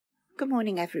Good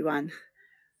morning, everyone,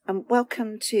 and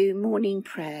welcome to morning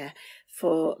prayer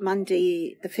for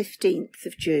Monday, the 15th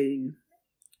of June.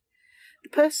 The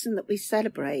person that we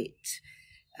celebrate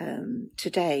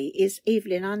today is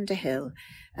Evelyn Underhill,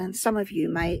 and some of you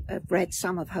may have read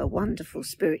some of her wonderful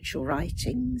spiritual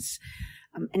writings.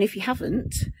 And if you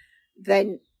haven't,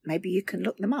 then maybe you can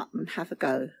look them up and have a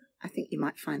go. I think you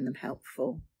might find them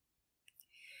helpful.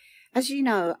 As you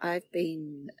know, I've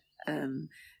been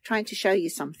trying to show you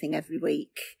something every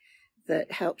week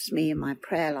that helps me in my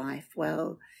prayer life.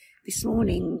 Well, this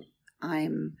morning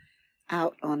I'm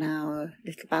out on our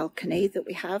little balcony that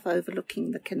we have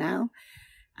overlooking the canal,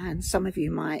 and some of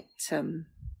you might,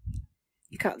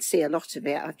 you can't see a lot of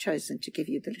it. I've chosen to give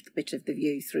you the little bit of the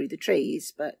view through the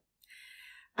trees, but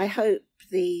I hope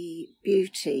the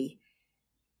beauty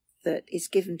that is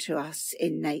given to us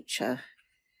in nature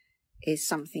is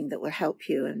something that will help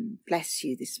you and bless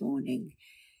you this morning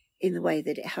in the way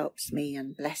that it helps me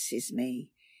and blesses me.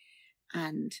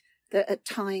 And that at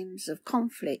times of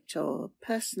conflict or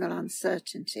personal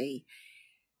uncertainty,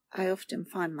 I often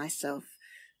find myself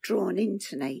drawn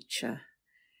into nature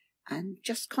and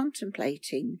just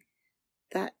contemplating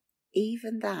that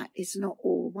even that is not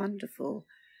all wonderful.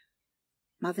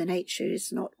 Mother Nature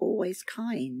is not always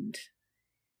kind.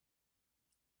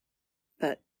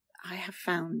 But I have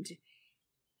found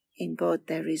in God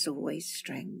there is always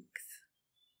strength.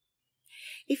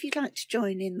 If you'd like to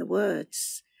join in the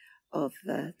words of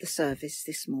the service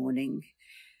this morning,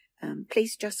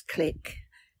 please just click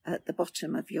at the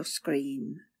bottom of your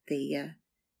screen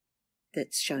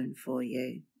that's shown for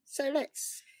you. So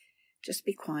let's just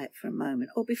be quiet for a moment.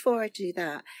 Or before I do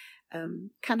that,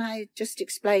 can I just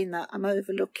explain that I'm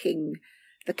overlooking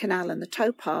the canal and the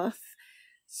towpath?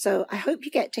 So I hope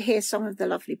you get to hear some of the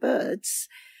lovely birds,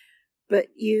 but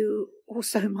you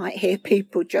also might hear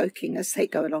people joking as they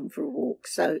go along for a walk.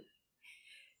 So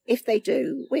if they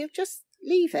do, we'll just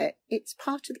leave it. It's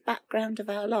part of the background of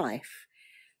our life,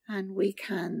 and we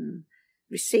can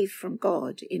receive from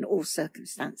God in all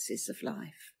circumstances of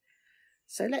life.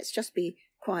 So let's just be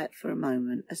quiet for a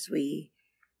moment as we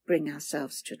bring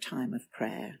ourselves to a time of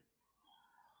prayer.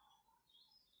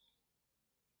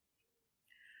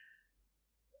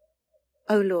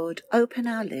 O Lord, open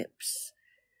our lips,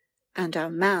 and our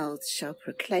mouths shall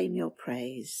proclaim your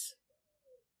praise.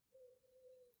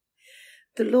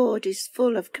 The Lord is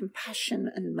full of compassion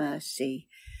and mercy,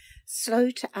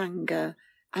 slow to anger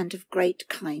and of great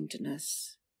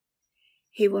kindness.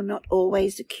 He will not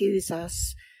always accuse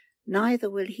us, neither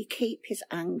will he keep his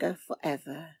anger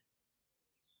forever.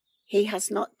 He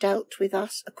has not dealt with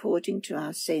us according to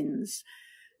our sins,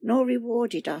 nor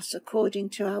rewarded us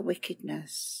according to our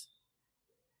wickedness.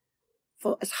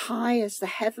 For as high as the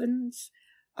heavens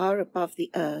are above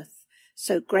the earth,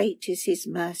 so great is his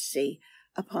mercy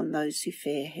upon those who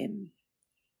fear him.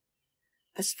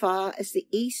 As far as the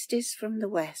east is from the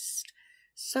west,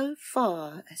 so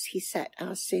far has he set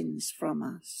our sins from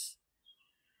us.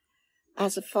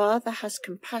 As a father has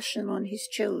compassion on his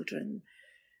children,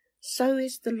 so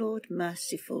is the Lord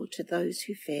merciful to those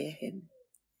who fear him.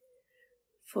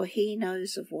 For he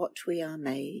knows of what we are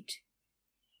made.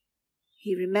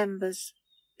 He remembers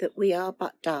that we are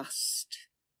but dust.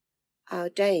 Our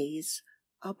days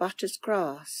are but as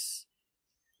grass.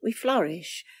 We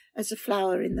flourish as a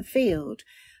flower in the field,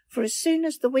 for as soon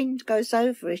as the wind goes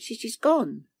over it, it is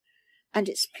gone, and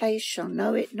its place shall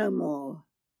know it no more.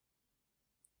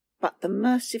 But the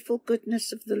merciful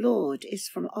goodness of the Lord is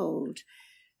from old,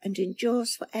 and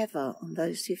endures forever on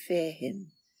those who fear him,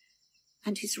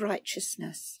 and his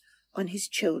righteousness on his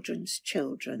children's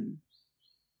children,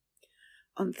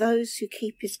 on those who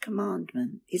keep his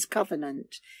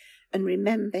covenant, and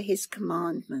remember his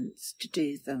commandments to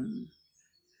do them.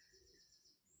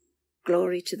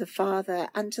 Glory to the Father,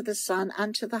 and to the Son,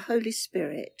 and to the Holy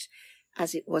Spirit,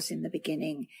 as it was in the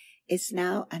beginning, is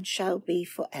now, and shall be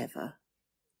forever.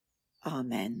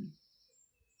 Amen.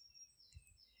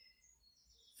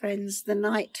 Friends, the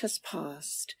night has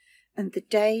passed, and the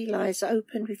day lies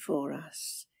open before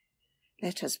us.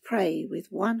 Let us pray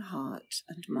with one heart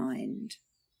and mind.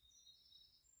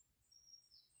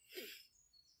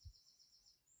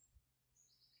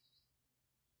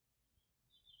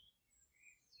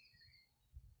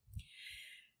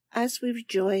 As we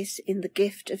rejoice in the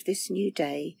gift of this new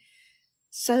day,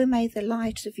 so may the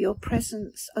light of your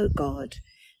presence, O God,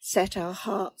 set our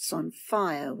hearts on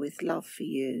fire with love for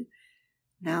you,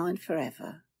 now and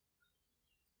forever.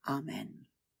 Amen.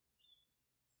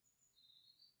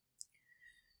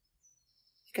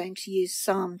 We're going to use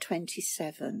Psalm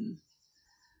 27.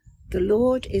 The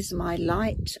Lord is my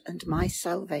light and my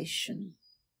salvation.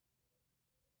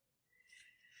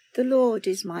 The Lord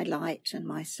is my light and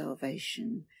my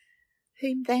salvation.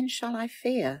 Whom then shall I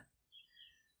fear?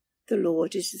 The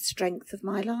Lord is the strength of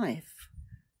my life.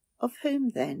 Of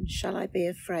whom then shall I be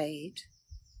afraid?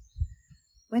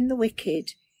 When the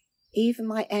wicked, even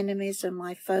my enemies and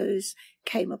my foes,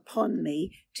 came upon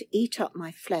me to eat up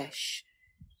my flesh,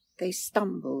 they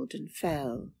stumbled and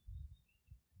fell.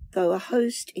 Though a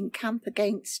host encamp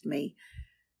against me,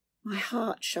 my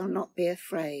heart shall not be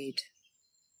afraid.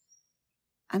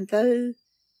 And though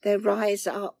there rise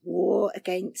up war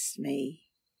against me,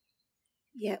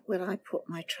 yet will I put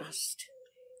my trust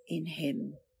in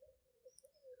him.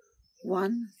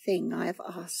 One thing I have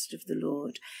asked of the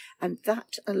Lord, and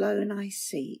that alone I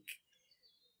seek,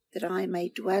 that I may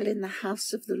dwell in the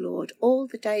house of the Lord all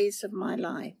the days of my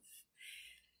life,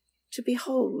 to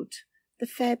behold the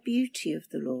fair beauty of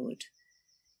the Lord,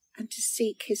 and to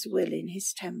seek his will in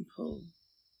his temple.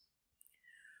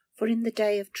 For in the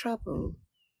day of trouble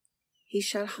he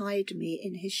shall hide me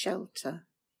in his shelter.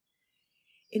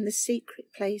 In the secret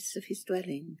place of his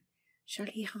dwelling shall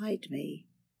he hide me,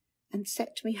 and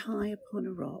set me high upon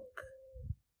a rock.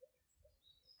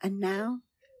 And now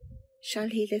shall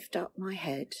he lift up my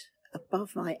head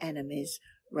above my enemies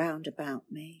round about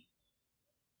me.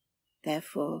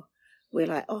 Therefore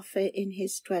will I offer in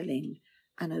his dwelling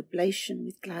an oblation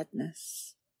with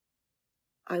gladness.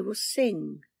 I will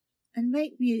sing and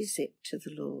make music to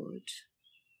the Lord.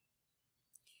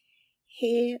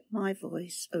 Hear my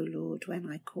voice, O Lord, when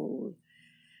I call.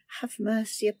 Have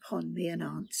mercy upon me and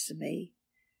answer me.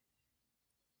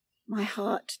 My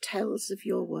heart tells of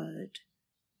your word.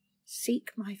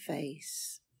 Seek my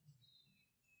face.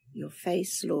 Your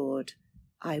face, Lord,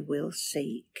 I will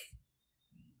seek.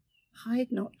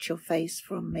 Hide not your face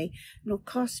from me, nor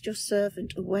cast your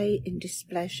servant away in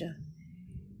displeasure.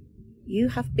 You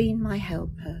have been my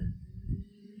helper.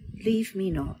 Leave me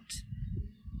not,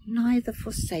 neither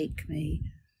forsake me,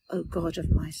 O God of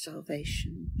my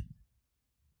salvation.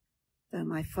 Though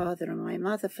my father and my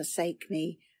mother forsake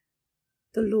me,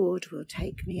 the Lord will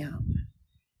take me up.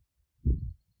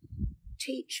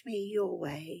 Teach me your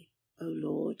way, O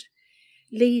Lord.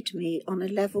 Lead me on a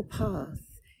level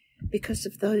path because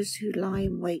of those who lie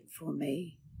in wait for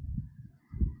me.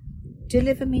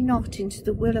 Deliver me not into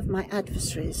the will of my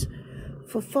adversaries,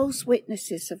 for false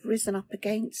witnesses have risen up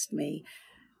against me,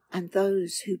 and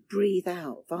those who breathe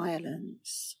out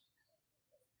violence.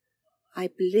 I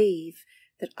believe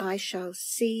that I shall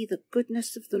see the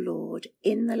goodness of the Lord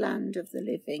in the land of the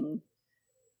living.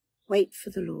 Wait for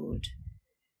the Lord.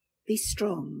 Be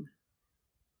strong,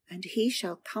 and he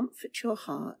shall comfort your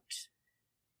heart.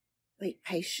 Wait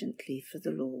patiently for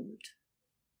the Lord.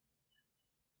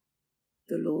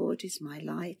 The Lord is my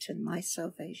light and my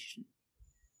salvation.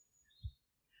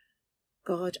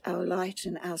 God, our light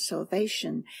and our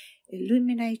salvation,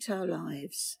 illuminate our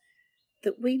lives,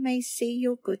 that we may see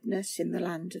your goodness in the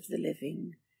land of the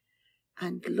living,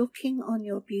 and looking on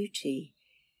your beauty,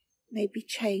 may be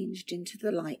changed into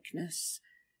the likeness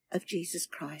of Jesus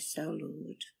Christ our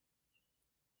Lord.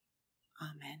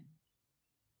 Amen.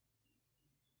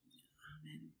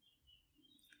 Amen.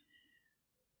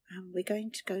 And we're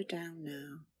going to go down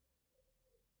now.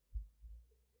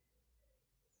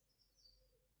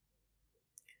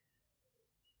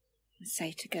 And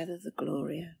say together the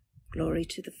Gloria. Glory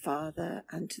to the Father,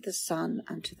 and to the Son,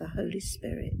 and to the Holy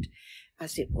Spirit,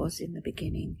 as it was in the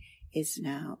beginning, is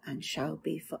now, and shall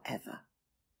be forever.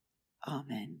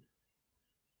 Amen.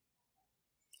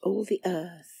 All the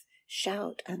earth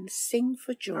shout and sing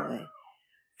for joy,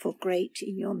 for great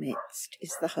in your midst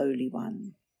is the Holy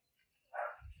One.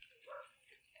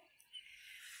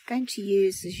 I'm going to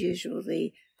use, as usual,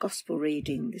 the Gospel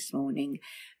reading this morning,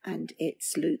 and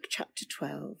it's Luke chapter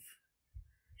 12.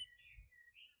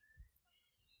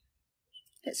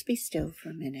 Let's be still for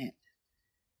a minute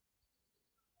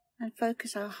and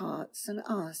focus our hearts and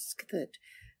ask that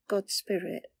God's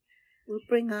Spirit will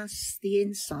bring us the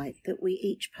insight that we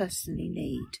each personally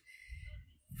need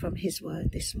from his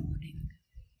word this morning.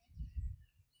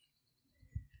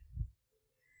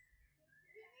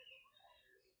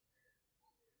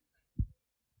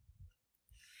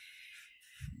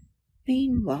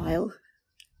 Meanwhile,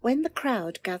 when the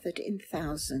crowd gathered in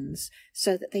thousands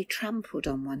so that they trampled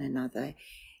on one another,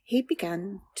 he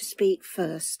began to speak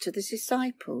first to the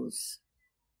disciples.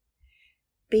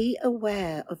 Be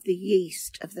aware of the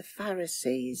yeast of the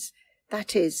Pharisees,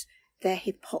 that is, their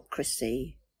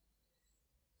hypocrisy.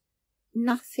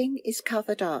 Nothing is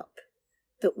covered up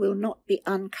that will not be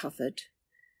uncovered,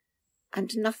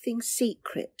 and nothing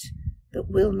secret that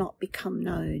will not become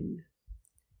known.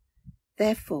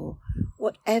 Therefore,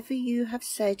 whatever you have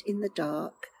said in the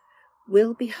dark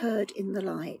will be heard in the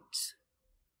light,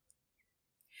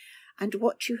 and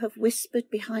what you have whispered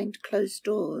behind closed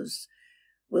doors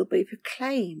will be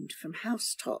proclaimed from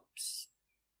housetops.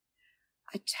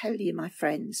 I tell you, my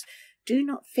friends, do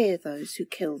not fear those who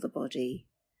kill the body,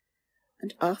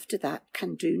 and after that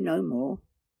can do no more.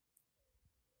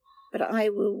 But I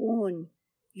will warn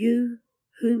you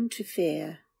whom to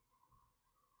fear.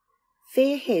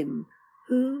 Fear him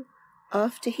who,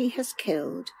 after he has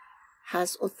killed,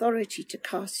 has authority to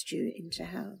cast you into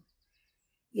hell.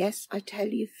 Yes, I tell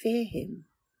you, fear him.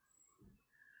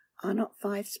 Are not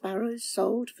 5 sparrows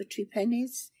sold for 2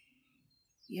 pennies?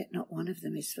 Yet not one of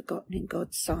them is forgotten in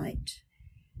God's sight.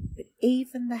 But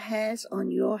even the hairs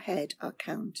on your head are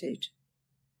counted.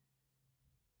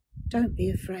 Don't be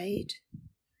afraid.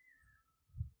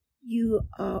 You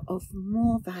are of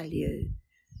more value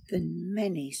than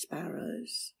many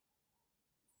sparrows.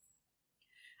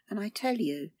 And I tell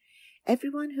you,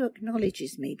 everyone who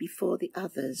acknowledges me before the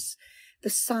others, the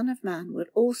Son of Man will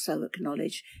also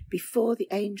acknowledge before the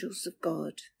angels of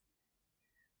God.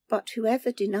 But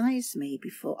whoever denies me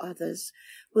before others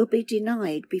will be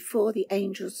denied before the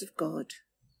angels of God.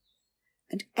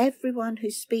 And everyone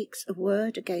who speaks a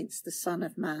word against the Son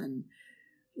of Man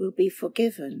will be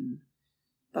forgiven,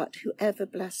 but whoever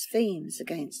blasphemes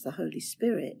against the Holy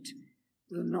Spirit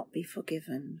will not be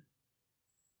forgiven.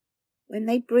 When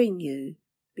they bring you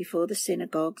before the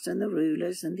synagogues and the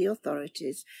rulers and the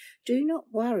authorities, do not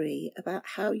worry about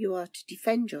how you are to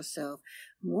defend yourself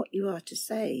and what you are to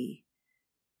say.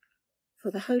 For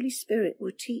the Holy Spirit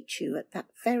will teach you at that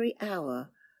very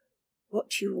hour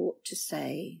what you ought to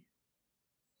say.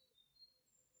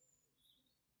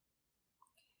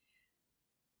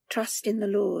 Trust in the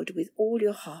Lord with all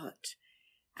your heart,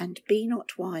 and be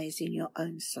not wise in your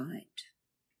own sight.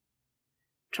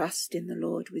 Trust in the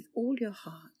Lord with all your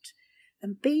heart,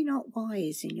 and be not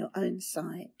wise in your own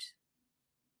sight.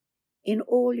 In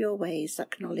all your ways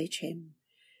acknowledge him,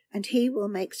 and he will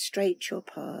make straight your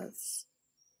paths.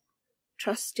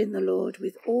 Trust in the Lord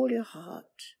with all your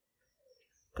heart.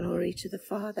 Glory to the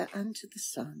Father, and to the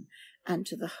Son, and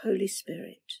to the Holy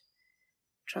Spirit.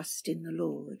 Trust in the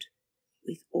Lord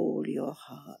with all your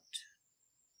heart.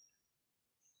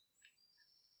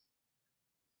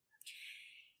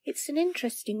 It's an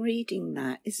interesting reading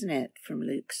that, isn't it, from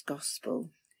Luke's Gospel?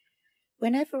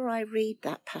 Whenever I read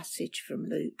that passage from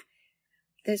Luke,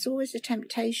 there's always a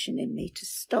temptation in me to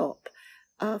stop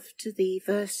after the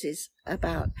verses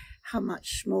about how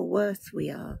much more worth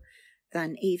we are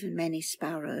than even many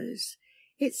sparrows.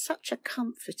 It's such a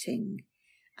comforting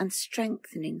and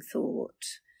strengthening thought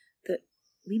that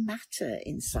we matter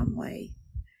in some way.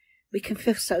 We can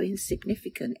feel so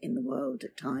insignificant in the world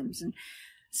at times and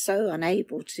so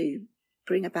unable to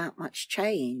bring about much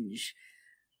change,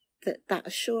 that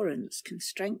assurance can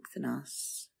strengthen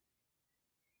us.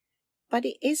 But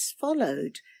it is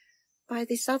followed by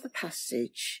this other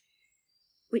passage,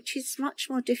 which is much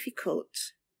more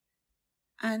difficult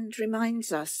and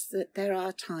reminds us that there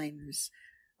are times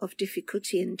of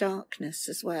difficulty and darkness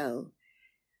as well,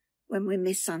 when we're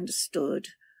misunderstood,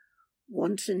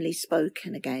 wantonly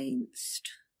spoken against,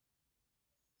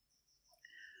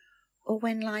 or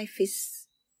when life is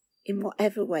in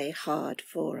whatever way hard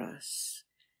for us.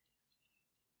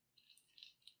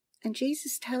 And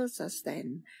Jesus tells us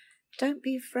then, don't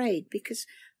be afraid, because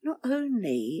not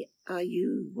only are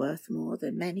you worth more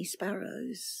than many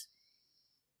sparrows,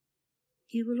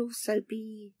 you will also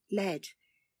be led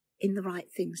in the right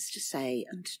things to say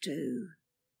and to do.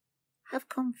 Have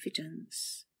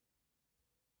confidence.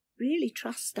 Really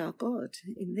trust our God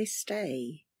in this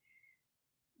day,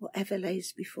 whatever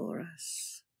lays before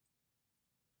us.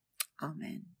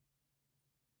 Amen.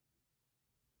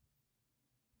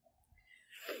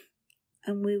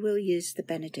 And we will use the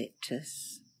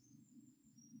Benedictus.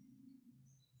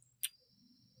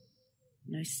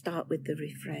 Now start with the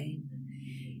refrain.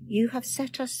 You have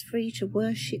set us free to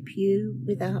worship you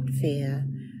without fear,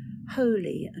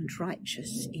 holy and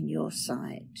righteous in your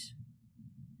sight.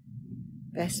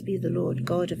 Blessed be the Lord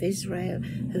God of Israel,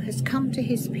 who has come to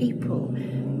his people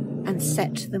and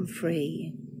set them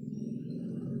free.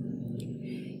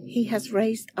 He has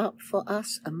raised up for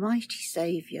us a mighty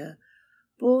Saviour,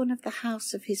 born of the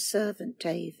house of his servant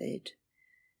David.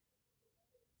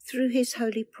 Through his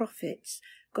holy prophets,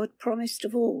 God promised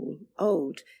of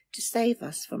old to save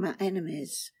us from our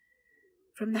enemies,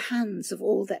 from the hands of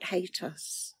all that hate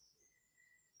us,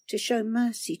 to show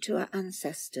mercy to our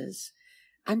ancestors,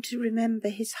 and to remember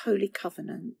his holy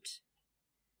covenant.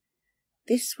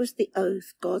 This was the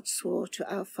oath God swore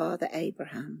to our father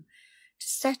Abraham, to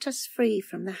set us free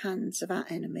from the hands of our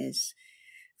enemies,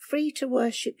 free to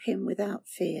worship him without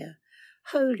fear,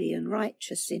 holy and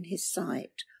righteous in his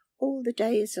sight all the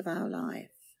days of our life.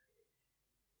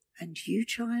 And you,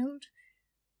 child,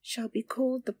 shall be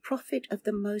called the prophet of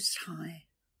the Most High,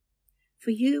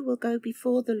 for you will go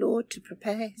before the Lord to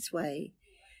prepare his way,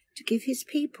 to give his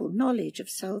people knowledge of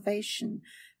salvation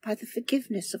by the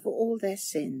forgiveness of all their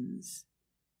sins.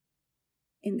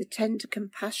 In the tender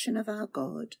compassion of our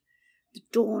God, the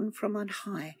dawn from on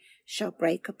high shall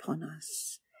break upon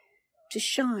us, to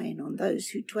shine on those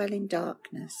who dwell in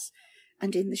darkness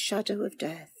and in the shadow of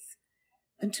death,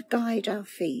 and to guide our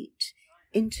feet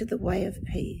into the way of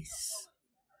peace.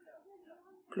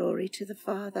 Glory to the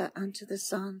Father, and to the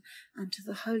Son, and to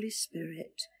the Holy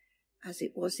Spirit, as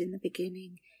it was in the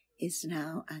beginning, is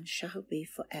now, and shall be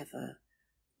forever.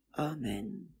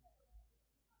 Amen.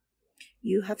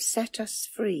 You have set us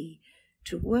free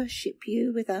to worship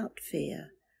you without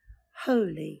fear,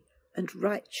 holy and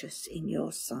righteous in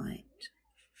your sight.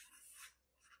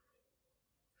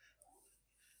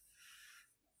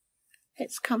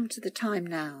 Let's come to the time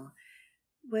now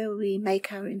where we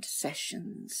make our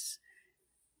intercessions,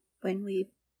 when we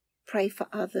pray for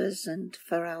others and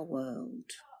for our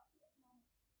world.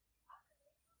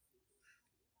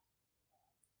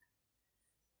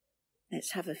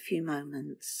 Let's have a few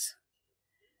moments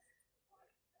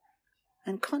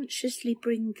and consciously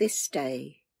bring this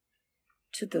day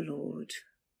to the Lord.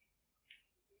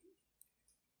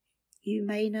 You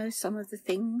may know some of the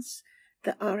things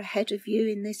that are ahead of you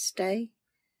in this day,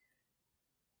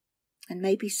 and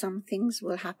maybe some things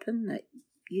will happen that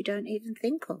you don't even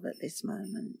think of at this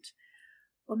moment.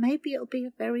 Or maybe it'll be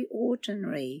a very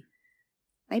ordinary,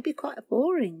 maybe quite a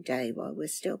boring day while we're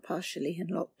still partially in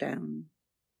lockdown.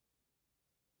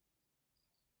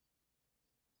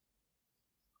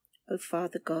 O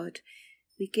Father God,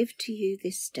 we give to you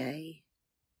this day,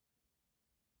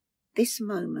 this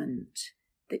moment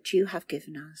that you have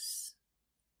given us.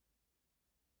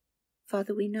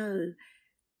 Father, we know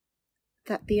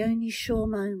that the only sure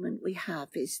moment we have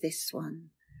is this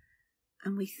one,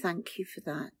 and we thank you for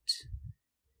that.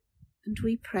 And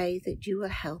we pray that you will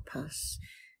help us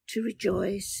to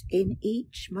rejoice in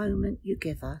each moment you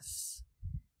give us,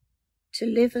 to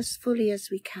live as fully as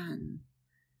we can,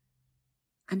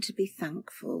 and to be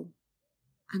thankful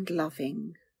and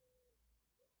loving,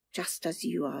 just as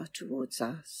you are towards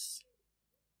us.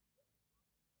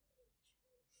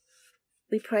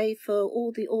 We pray for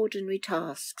all the ordinary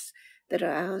tasks that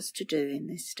are ours to do in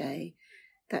this day,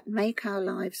 that make our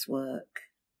lives work.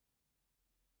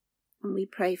 And we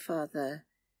pray, Father,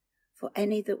 for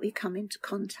any that we come into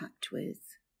contact with,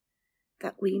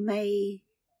 that we may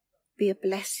be a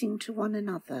blessing to one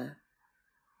another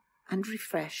and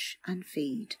refresh and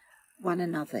feed one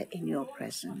another in your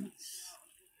presence.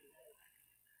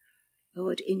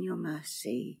 Lord, in your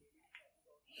mercy,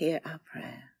 hear our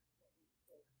prayer.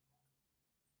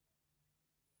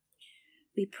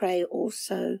 We pray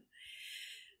also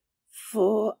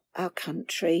for our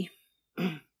country.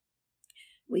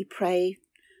 We pray,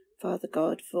 Father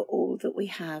God, for all that we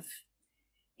have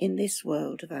in this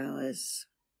world of ours.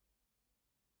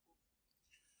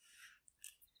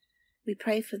 We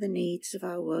pray for the needs of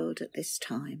our world at this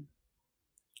time.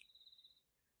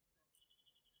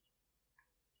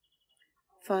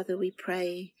 Father, we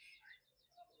pray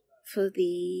for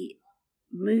the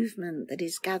movement that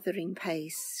is gathering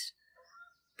pace,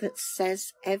 that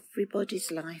says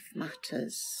everybody's life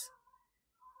matters.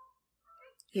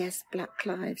 Yes, Black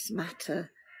lives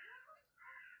matter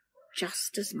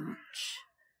just as much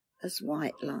as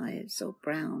white lives or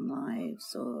brown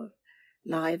lives or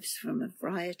lives from a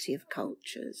variety of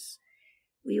cultures.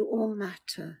 We all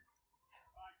matter,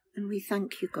 and we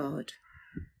thank you, God,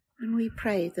 and we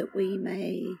pray that we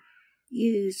may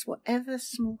use whatever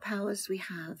small powers we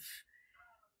have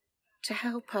to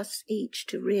help us each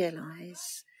to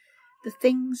realise the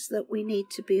things that we need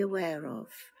to be aware of,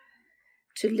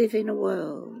 to live in a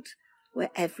world where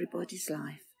everybody's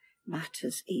life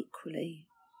matters equally.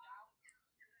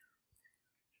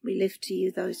 We lift to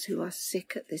you those who are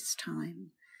sick at this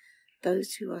time,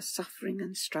 those who are suffering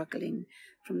and struggling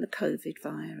from the COVID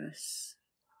virus,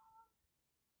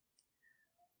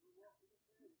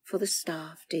 for the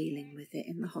staff dealing with it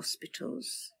in the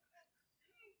hospitals,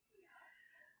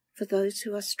 for those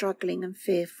who are struggling and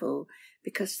fearful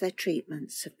because their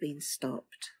treatments have been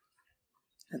stopped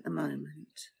at the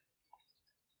moment,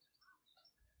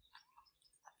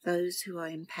 those who are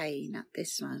in pain at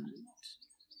this moment.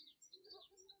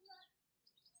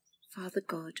 Father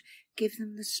God, give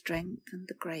them the strength and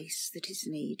the grace that is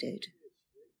needed.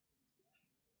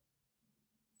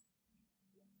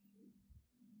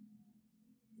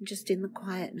 Just in the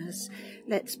quietness,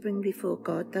 let's bring before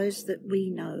God those that we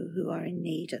know who are in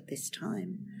need at this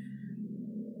time.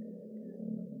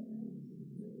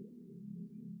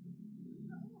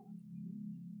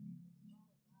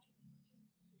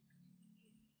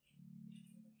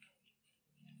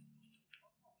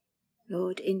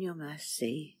 Lord, in your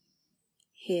mercy,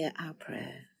 hear our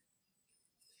prayer.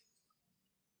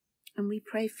 And we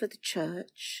pray for the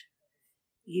Church,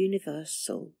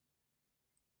 universal.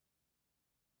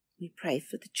 We pray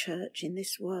for the Church in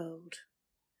this world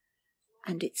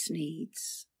and its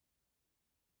needs.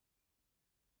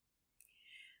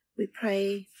 We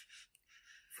pray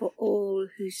for all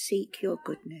who seek your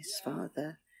goodness,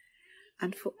 Father,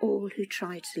 and for all who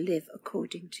try to live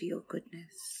according to your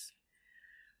goodness,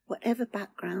 whatever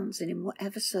backgrounds and in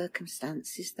whatever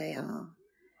circumstances they are.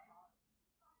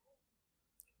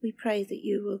 We pray that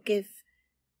you will give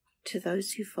to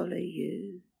those who follow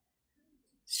you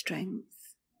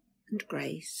strength and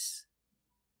grace,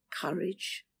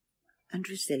 courage and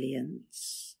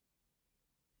resilience.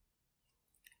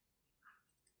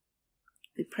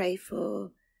 We pray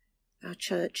for our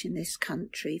church in this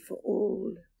country, for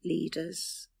all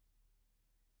leaders,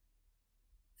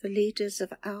 for leaders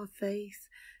of our faith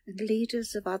and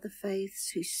leaders of other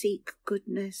faiths who seek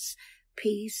goodness,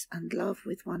 peace and love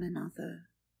with one another.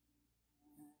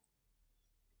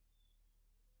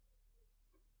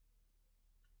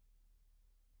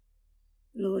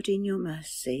 Lord, in your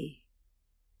mercy,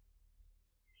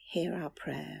 hear our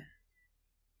prayer.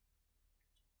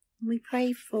 We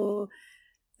pray for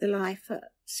the life at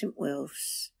St.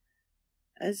 Wilf's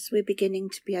as we're beginning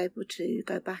to be able to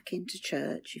go back into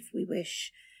church if we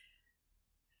wish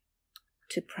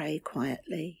to pray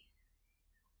quietly.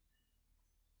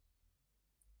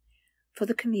 For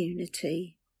the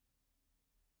community,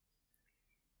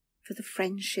 for the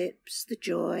friendships, the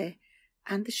joy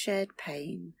and the shared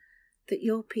pain that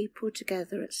your people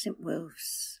together at St.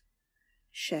 Wilf's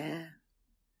share.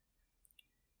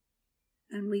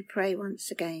 And we pray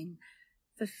once again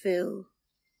for Phil,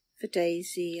 for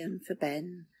Daisy and for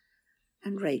Ben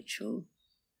and Rachel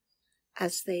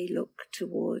as they look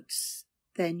towards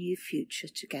their new future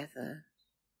together.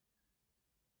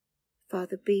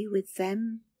 Father, be with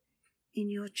them in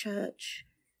your church,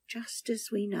 just as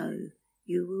we know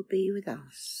you will be with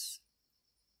us.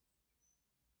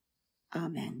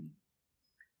 Amen.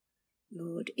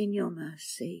 Lord, in your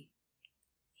mercy,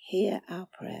 hear our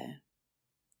prayer.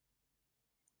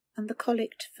 And the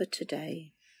collect for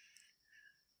today.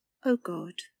 O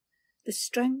God, the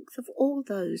strength of all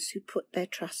those who put their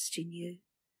trust in you,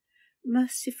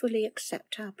 mercifully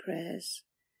accept our prayers,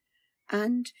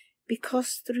 and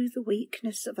because through the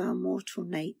weakness of our mortal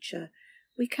nature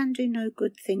we can do no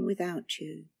good thing without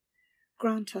you,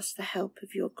 grant us the help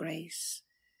of your grace,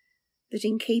 that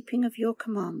in keeping of your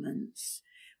commandments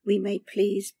we may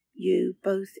please you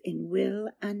both in will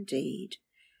and deed,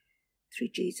 through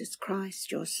Jesus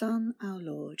Christ, your Son, our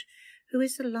Lord, who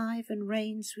is alive and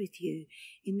reigns with you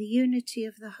in the unity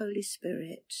of the Holy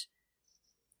Spirit,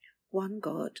 one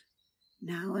God,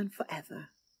 now and forever.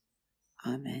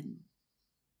 Amen.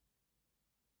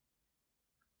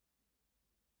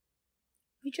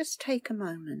 We just take a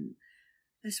moment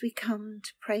as we come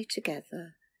to pray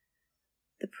together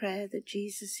the prayer that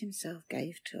Jesus himself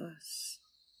gave to us.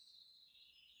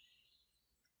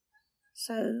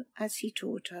 So, as he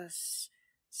taught us,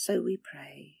 so we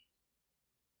pray.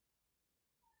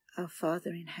 Our Father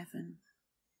in heaven,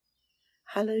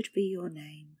 hallowed be your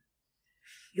name.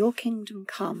 Your kingdom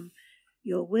come,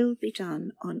 your will be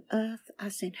done on earth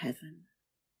as in heaven.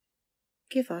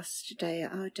 Give us today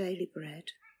our daily bread.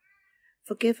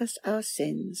 Forgive us our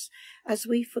sins, as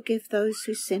we forgive those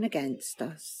who sin against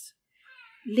us.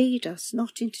 Lead us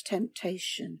not into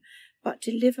temptation, but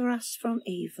deliver us from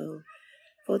evil.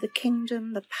 For the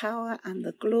kingdom, the power, and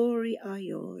the glory are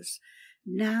yours,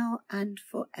 now and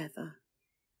forever.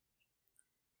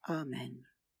 Amen.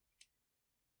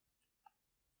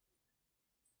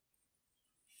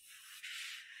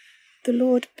 The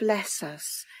Lord bless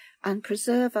us and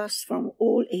preserve us from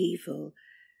all evil,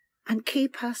 and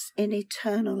keep us in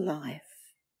eternal life.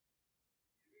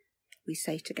 We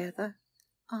say together,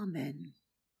 Amen.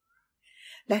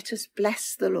 Let us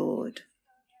bless the Lord.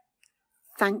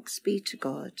 Thanks be to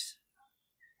God.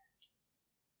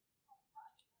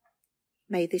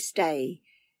 May this day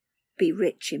be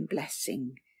rich in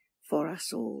blessing for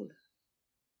us all.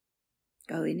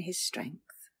 Go in his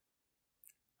strength.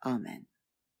 Amen.